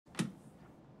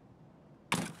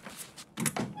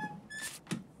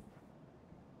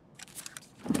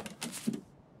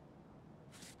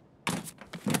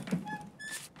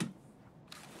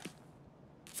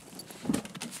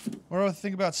What do I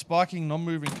think about spiking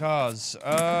non-moving cars?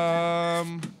 I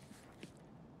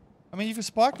mean, you can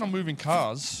spike non-moving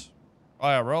cars,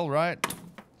 IRL, right?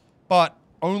 But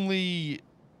only...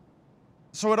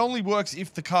 So it only works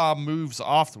if the car moves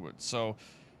afterwards. So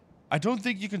I don't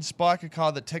think you can spike a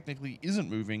car that technically isn't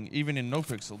moving, even in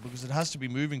NoPixel, because it has to be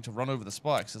moving to run over the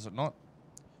spikes, does it not?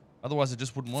 Otherwise, it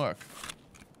just wouldn't work.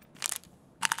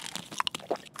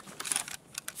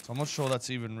 So I'm not sure that's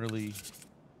even really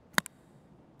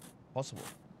possible.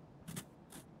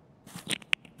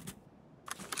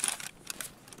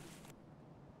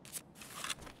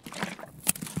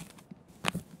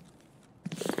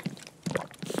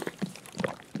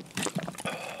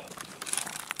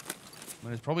 I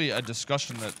mean, it's probably a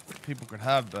discussion that people could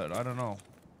have, but I don't know.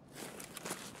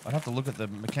 I'd have to look at the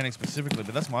mechanics specifically,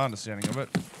 but that's my understanding of it.